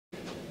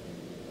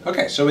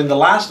Okay, so in the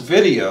last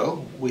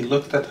video we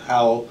looked at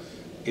how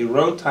a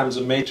row times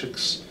a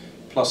matrix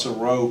plus a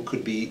row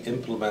could be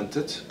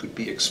implemented, could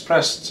be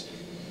expressed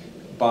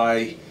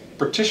by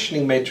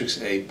partitioning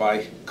matrix A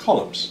by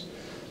columns.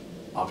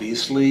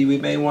 Obviously we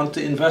may want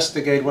to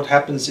investigate what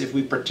happens if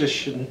we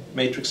partition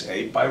matrix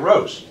A by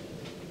rows.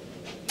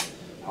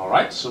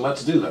 Alright, so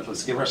let's do that.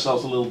 Let's give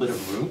ourselves a little bit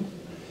of room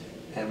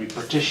and we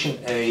partition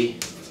A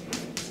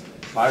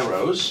by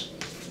rows.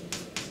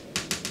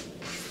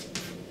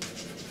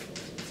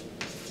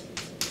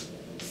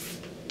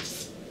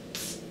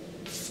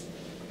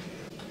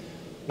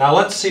 Now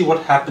let's see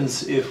what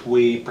happens if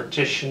we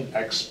partition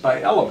X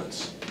by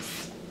elements.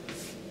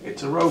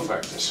 It's a row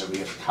vector, so we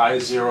have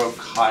chi0,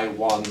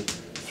 chi1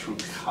 through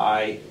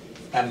chi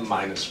m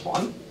minus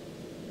 1,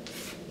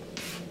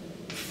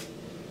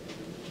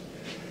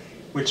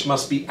 which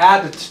must be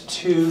added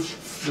to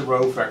the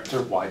row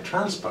vector Y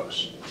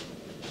transpose.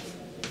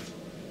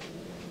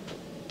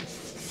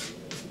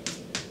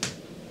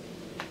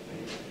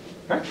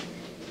 Okay?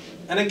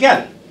 And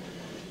again,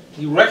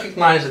 you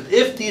recognize that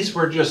if these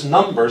were just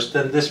numbers,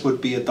 then this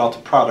would be a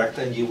dot product,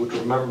 and you would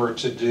remember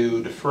to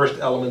do the first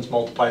elements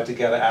multiplied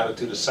together, added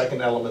to the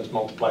second elements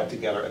multiplied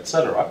together,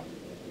 etc.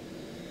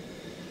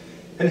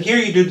 And here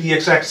you do the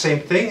exact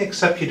same thing,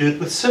 except you do it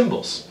with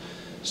symbols.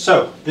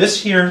 So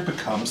this here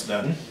becomes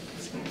then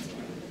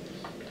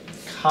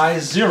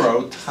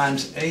chi0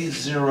 times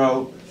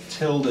a0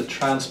 tilde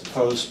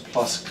transpose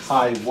plus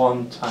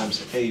chi1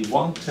 times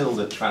a1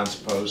 tilde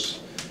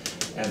transpose,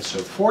 and so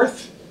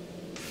forth.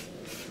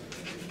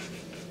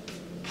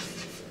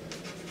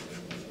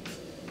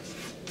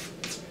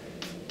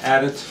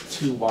 Added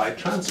to Y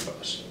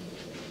transpose.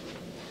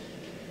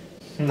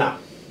 Now,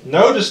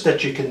 notice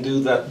that you can do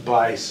that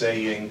by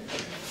saying,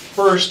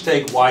 first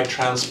take Y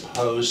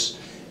transpose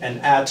and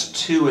add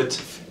to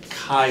it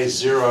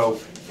chi0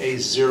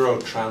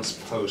 a0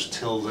 transpose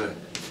tilde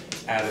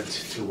added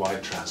to Y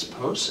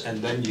transpose,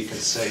 and then you can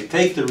say,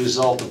 take the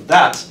result of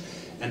that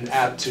and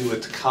add to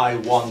it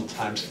chi1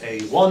 times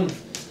a1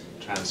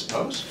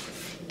 transpose,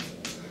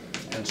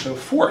 and so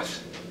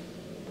forth.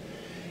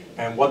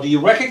 And what do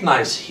you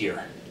recognize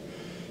here?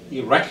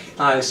 You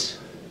recognize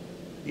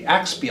the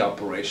AXP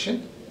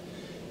operation,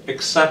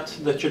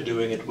 except that you're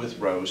doing it with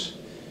rows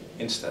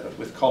instead of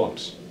with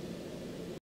columns.